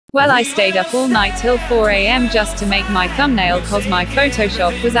Well, I stayed up all night till 4 AM just to make my thumbnail cause my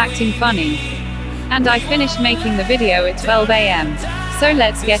Photoshop was acting funny. And I finished making the video at 12 AM. So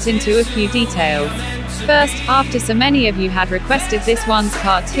let's get into a few details. First, after so many of you had requested this one's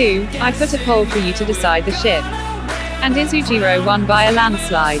part 2, I put a poll for you to decide the ship. And Izuku won by a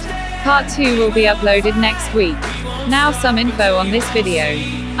landslide. Part 2 will be uploaded next week. Now some info on this video.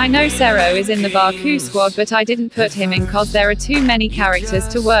 I know Zero is in the Baku squad, but I didn't put him in cause there are too many characters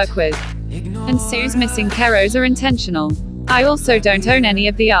to work with. And Sue's missing Keros are intentional. I also don't own any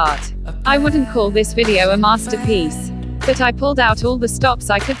of the art. I wouldn't call this video a masterpiece. But I pulled out all the stops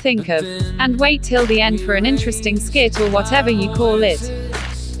I could think of. And wait till the end for an interesting skit or whatever you call it.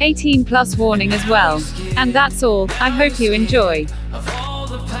 18 plus warning as well. And that's all. I hope you enjoy.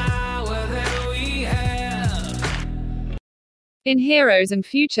 In Heroes and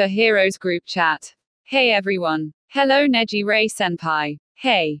Future Heroes group chat. Hey everyone. Hello Neji Ray senpai.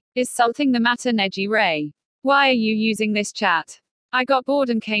 Hey, is something the matter Neji Ray? Why are you using this chat? I got bored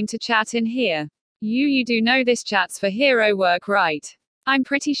and came to chat in here. You do know this chat's for hero work, right? I'm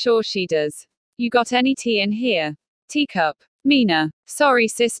pretty sure she does. You got any tea in here? Teacup. Mina. Sorry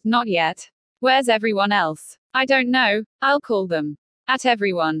sis, not yet. Where's everyone else? I don't know, I'll call them. At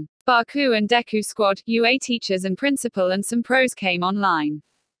everyone. Baku and Deku squad, UA teachers and principal and some pros came online.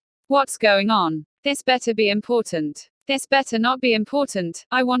 What's going on? This better be important. This better not be important,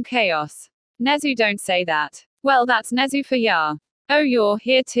 I want chaos. Nezu, don't say that. Well, that's Nezu for ya. Oh, you're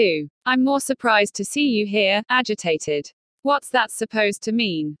here too. I'm more surprised to see you here, agitated. What's that supposed to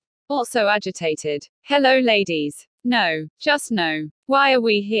mean? Also agitated. Hello ladies. No, just no. Why are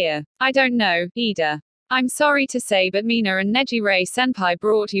we here? I don't know, either. I'm sorry to say, but Mina and Neji Ray senpai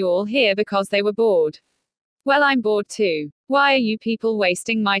brought you all here because they were bored. Well, I'm bored too. Why are you people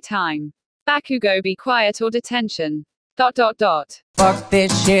wasting my time? Bakugo, be quiet or detention. ... Fuck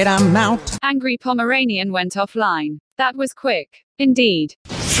this shit, I'm out. Angry Pomeranian went offline. That was quick. Indeed.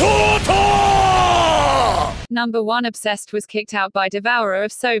 Number 1 obsessed was kicked out by Devourer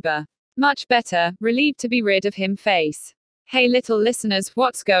of Sober. Much better, relieved to be rid of him face. Hey little listeners,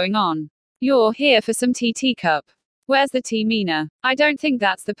 what's going on? You're here for some tea, teacup. Where's the tea, Mina? I don't think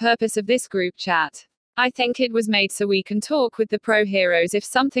that's the purpose of this group chat. I think it was made so we can talk with the pro heroes if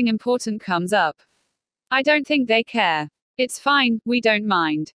something important comes up. I don't think they care. It's fine, we don't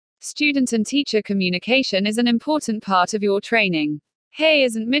mind. Student and teacher communication is an important part of your training. Hey,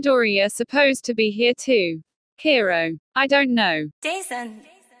 isn't Midoriya supposed to be here too? Kiro. I don't know. Jason.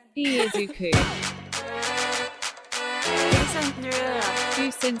 Izuku.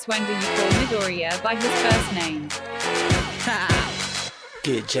 Since when do you call Midoriya by his first name?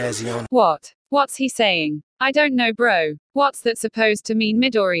 Get jazzy on. What? What's he saying? I don't know, bro. What's that supposed to mean,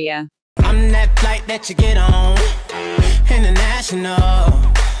 Midoriya? I'm that flight that you get on.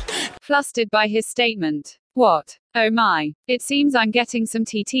 International. Flustered by his statement. What? Oh my. It seems I'm getting some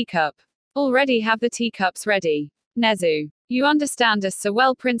tea, teacup. Already have the teacups ready. Nezu. You understand us so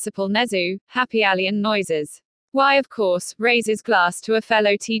well, Principal Nezu. Happy alien noises. Why, of course, raises glass to a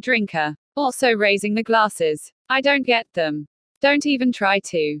fellow tea drinker. Also raising the glasses. I don't get them. Don't even try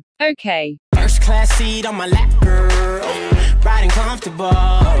to. Okay. First class seat on my lap, girl. Riding comfortable.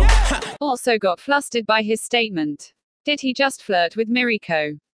 Also got flustered by his statement. Did he just flirt with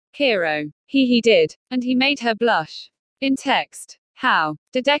Miriko? Kiro. He did. And he made her blush. In text. How?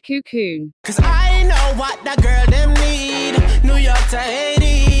 Dedeku-kun. Cause I know what that girl them need. New York to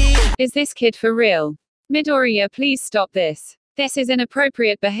Haiti. Is this kid for real? Midoriya, please stop this. This is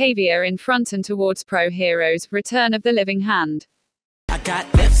inappropriate behavior in front and towards pro heroes. Return of the Living Hand. I got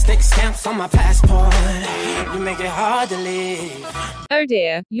lipstick stamps on my passport. You make it hard to leave. Oh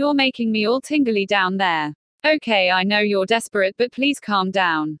dear, you're making me all tingly down there. Okay, I know you're desperate, but please calm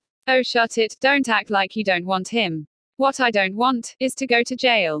down. Oh shut it, don't act like you don't want him. What I don't want is to go to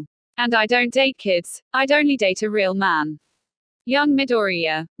jail. And I don't date kids, I'd only date a real man. Young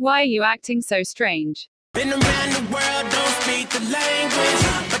Midoriya, why are you acting so strange? Been around the world, don't speak the language,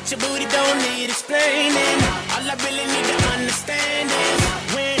 but your booty don't need explaining. All I really need to understand is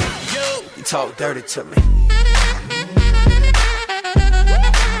when you talk dirty to me.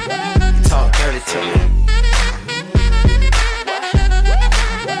 You talk dirty to me.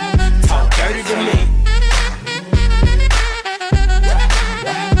 Talk dirty to me.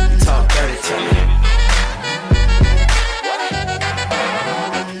 You talk dirty to me.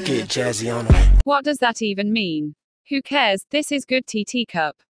 Get jazzy on them. What does that even mean? Who cares? This is good tea,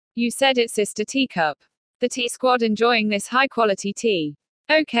 teacup. You said it, sister teacup. The tea squad enjoying this high quality tea.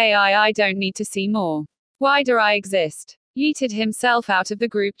 Okay, I don't need to see more. Why do I exist? Yeeted himself out of the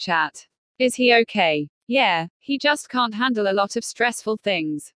group chat. Is he okay? Yeah, he just can't handle a lot of stressful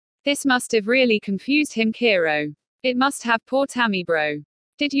things. This must have really confused him, Kiro. It must have, poor Tammy bro.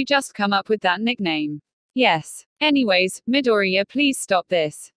 Did you just come up with that nickname? Yes. Anyways, Midoriya, please stop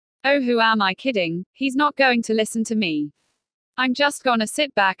this. Oh, who am I kidding? He's not going to listen to me. I'm just gonna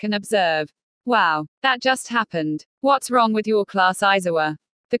sit back and observe. Wow, that just happened. What's wrong with your class, Izuku?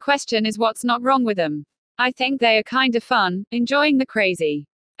 The question is what's not wrong with them. I think they are kinda fun, enjoying the crazy.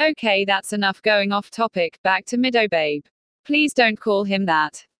 Okay, that's enough going off topic, back to Mido babe. Please don't call him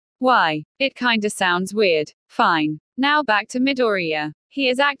that. Why? It kinda sounds weird. Fine. Now back to Midoriya. He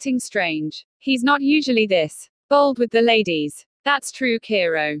is acting strange. He's not usually this bold with the ladies. That's true,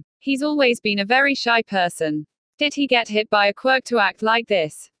 Kiro. He's always been a very shy person. Did he get hit by a quirk to act like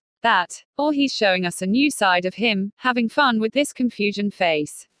this? That, or he's showing us a new side of him, having fun with this confusion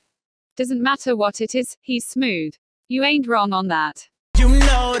face. Doesn't matter what it is, he's smooth. You ain't wrong on that. You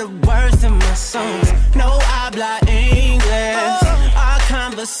know the words in my songs. No habla English. Our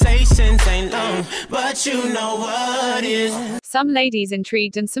conversations ain't long, but you know what is. Some ladies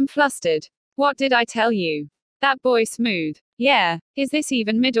intrigued and some flustered. What did I tell you? That boy smooth. Yeah, is this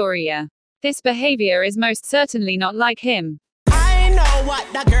even Midoriya? This behavior is most certainly not like him. I know what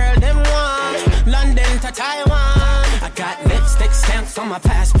the girl them want. London to Taiwan. I got lipstick stamps on my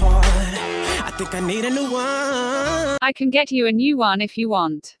passport. I think I need a new one. I can get you a new one if you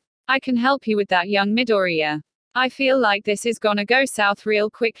want. I can help you with that, young Midoriya. I feel like this is gonna go south real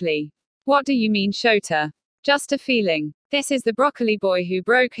quickly. What do you mean, Shota? Just a feeling. This is the broccoli boy who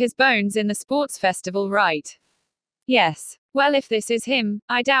broke his bones in the sports festival, right? Yes. Well, if this is him,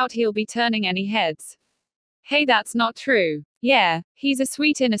 I doubt he'll be turning any heads. Hey, that's not true. Yeah, he's a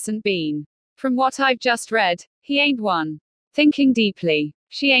sweet innocent bean. From what I've just read, he ain't one. Thinking deeply,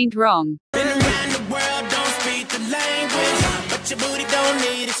 she ain't wrong. Been around the world, don't speak the language, but your booty don't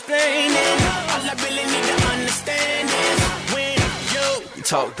need explaining. All I really need to understand is when you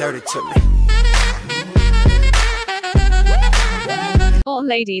talk dirty to me. All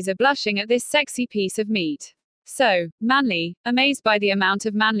ladies are blushing at this sexy piece of meat. So manly, amazed by the amount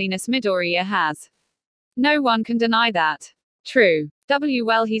of manliness Midoriya has. No one can deny that. True.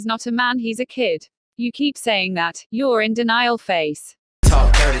 Well, he's not a man, he's a kid. You keep saying that, you're in denial face.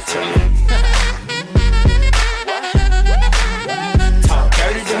 Talk dirty to me. Talk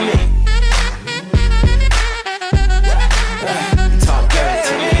dirty to me. Talk dirty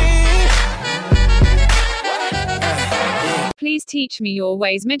to me. Please teach me your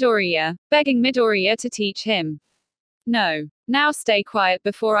ways, Midoriya, begging Midoriya to teach him. No. Now stay quiet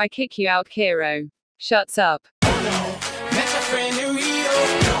before I kick you out, Kiro. Shuts up. Met my friend in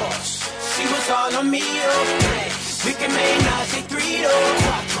Rio. She was all on me. We can make Nazi 3.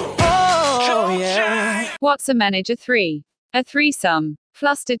 Oh, yeah. What's a menage a 3? A threesome.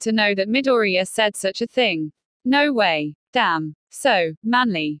 Flustered to know that Midoriya said such a thing. No way. Damn. So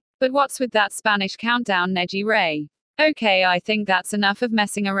manly. But what's with that Spanish countdown, Neji Ray? Okay, I think that's enough of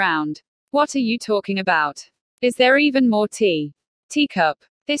messing around. What are you talking about? Is there even more tea? Teacup.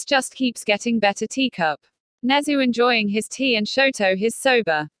 This just keeps getting better, teacup. Nezu enjoying his tea and Shoto his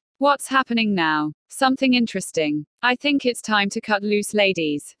soba. What's happening now? Something interesting. I think it's time to cut loose,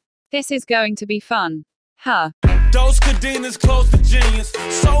 ladies. This is going to be fun. Huh. Those cadenas close to genius.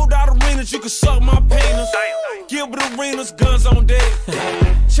 Sold out arenas, you can suck my penis. Gilbert arenas, guns on deck.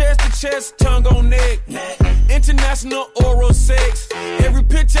 Chest to chest, tongue on neck. International oral sex. Every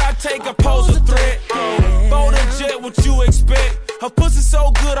picture I take, I pose a threat. Bold and jet, what you expect? Her pussy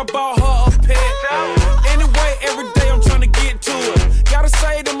so good, I bought her a pet. Anyway, every day I'm trying to get to it. Gotta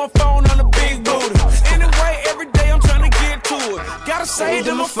say to my phone on the big booty. Anyway, every day I'm trying to get to it. Gotta say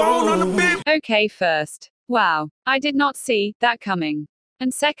to my phone on the big. Okay, first. Wow. I did not see that coming.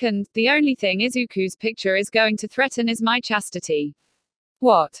 And second, the only thing Izuku's picture is going to threaten is my chastity.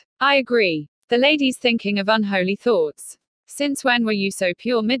 What? I agree. The lady's thinking of unholy thoughts. Since when were you so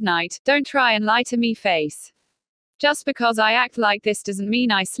pure, Midnight? Don't try and lie to me, face. Just because I act like this doesn't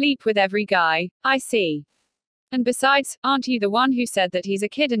mean I sleep with every guy I see. And besides, aren't you the one who said that he's a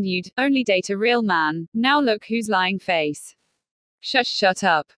kid and you'd only date a real man? Now look who's lying, face. Shush, shut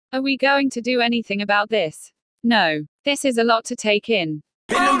up. Are we going to do anything about this? No. This is a lot to take in.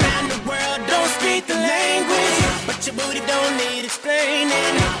 Been around the world, don't speak the language, but your booty don't need explaining.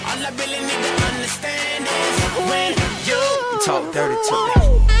 All I really need to understand is when you talk dirty to me.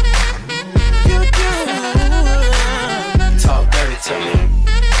 You do. Talk dirty to me.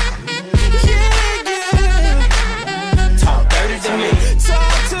 Yeah, yeah. Talk dirty to me.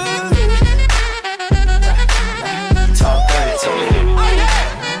 Talk to me. Talk dirty to me. Oh, yeah.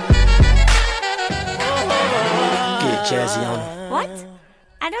 Get jazzy on it. What?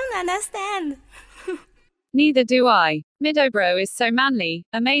 I don't understand. Neither do I. Midobro is so manly,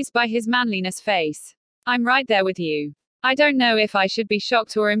 amazed by his manliness face. I'm right there with you. I don't know if I should be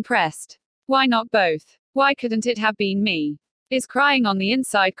shocked or impressed. Why not both? Why couldn't it have been me? Is crying on the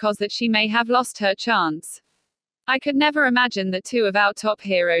inside cause that she may have lost her chance? I could never imagine that two of our top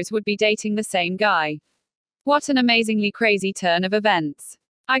heroes would be dating the same guy. What an amazingly crazy turn of events.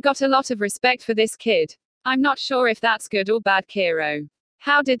 I got a lot of respect for this kid. I'm not sure if that's good or bad, Kiro.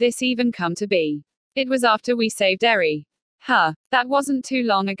 How did this even come to be? It was after we saved Eri. Huh, that wasn't too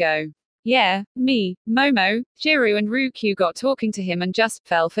long ago. Yeah, me, Momo, Jiru and Ryukyu got talking to him and just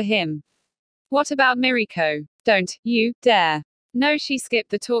fell for him. What about Miriko? Don't you dare. No, she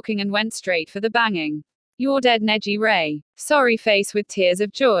skipped the talking and went straight for the banging. You're dead, Neji Ray. Sorry face with tears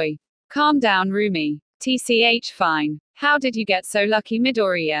of joy. Calm down, Rumi. TCH fine. How did you get so lucky,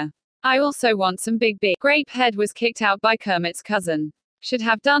 Midoriya? I also want some big Grapehead was kicked out by Kermit's cousin. Should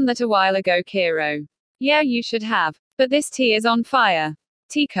have done that a while ago, Kiro. Yeah, you should have. But this tea is on fire.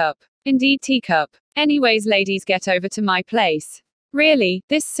 Teacup. Indeed, teacup. Anyways, ladies, get over to my place. Really,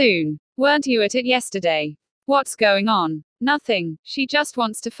 this soon? Weren't you at it yesterday? What's going on? Nothing. She just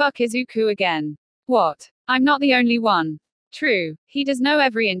wants to fuck Izuku again. What? I'm not the only one. True, he does know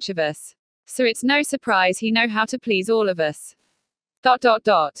every inch of us. So it's no surprise he know how to please all of us. ...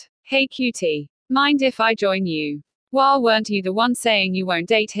 Hey cutie. Mind if I join you? Wah, weren't you the one saying you won't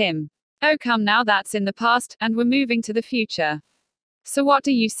date him? Oh come now, that's in the past, and we're moving to the future. So what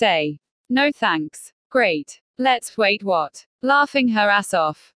do you say? No thanks. Great. Let's wait, what? Laughing her ass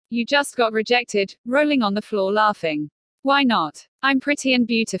off. You just got rejected, rolling on the floor laughing. Why not? I'm pretty and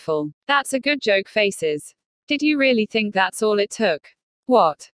beautiful. That's a good joke, faces. Did you really think that's all it took?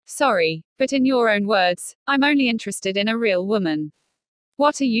 What? Sorry, but in your own words, I'm only interested in a real woman.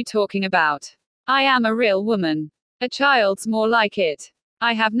 What are you talking about? I am a real woman. A child's more like it.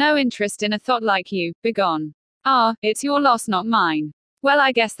 I have no interest in a thought like you, begone. Ah, it's your loss, not mine. Well,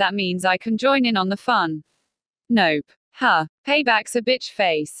 I guess that means I can join in on the fun. Nope. Huh. Payback's a bitch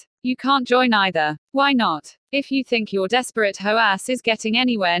face. You can't join either. Why not? If you think your desperate hoe ass is getting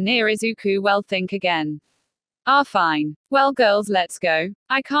anywhere near Izuku, well, think again. Ah, fine. Well, girls, let's go.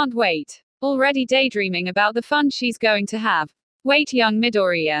 I can't wait. Already daydreaming about the fun she's going to have. Wait, young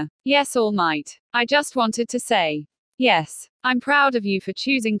Midoriya. Yes, All Might. I just wanted to say. Yes. I'm proud of you for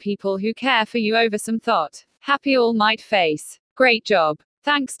choosing people who care for you over some thought. Happy All Might face. Great job.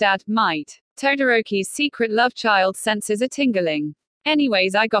 Thanks, Dad, Might. Todoroki's secret love child senses a tingling.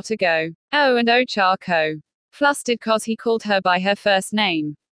 Anyways, I gotta go. Oh, and Charco. Flustered cause he called her by her first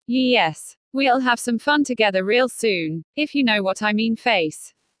name. Yes. We'll have some fun together real soon, if you know what I mean,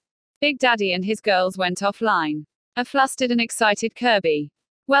 face. Big Daddy and his girls went offline. A flustered and excited Kirby.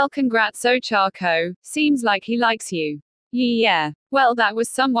 Well, congrats, Charco. Seems like he likes you. Yeah. Well, that was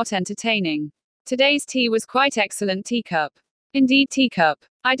somewhat entertaining. Today's tea was quite excellent, Teacup. Indeed, Teacup.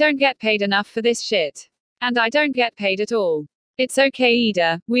 I don't get paid enough for this shit. And I don't get paid at all. It's okay,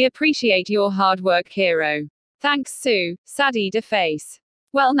 Ida. We appreciate your hard work, hero. Thanks, Sue. Sad Ida face.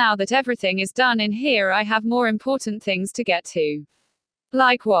 Well, now that everything is done in here, I have more important things to get to.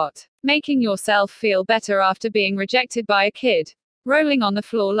 Like what? Making yourself feel better after being rejected by a kid. Rolling on the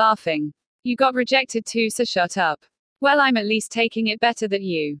floor laughing. You got rejected too, so shut up. Well, I'm at least taking it better than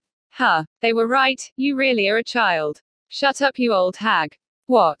you. Huh, they were right, you really are a child. Shut up, you old hag.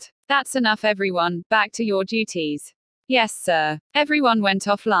 What? That's enough, everyone, back to your duties. Yes, sir. Everyone went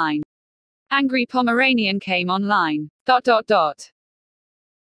offline. Angry Pomeranian came online. ...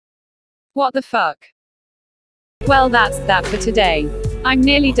 What the fuck? Well, that's that for today. I'm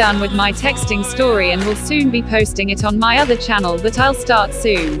nearly done with my texting story and will soon be posting it on my other channel that I'll start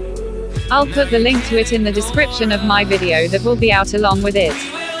soon. I'll put the link to it in the description of my video that will be out along with it.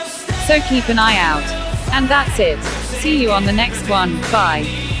 So keep an eye out. And that's it. See you on the next one.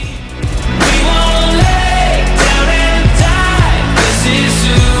 Bye.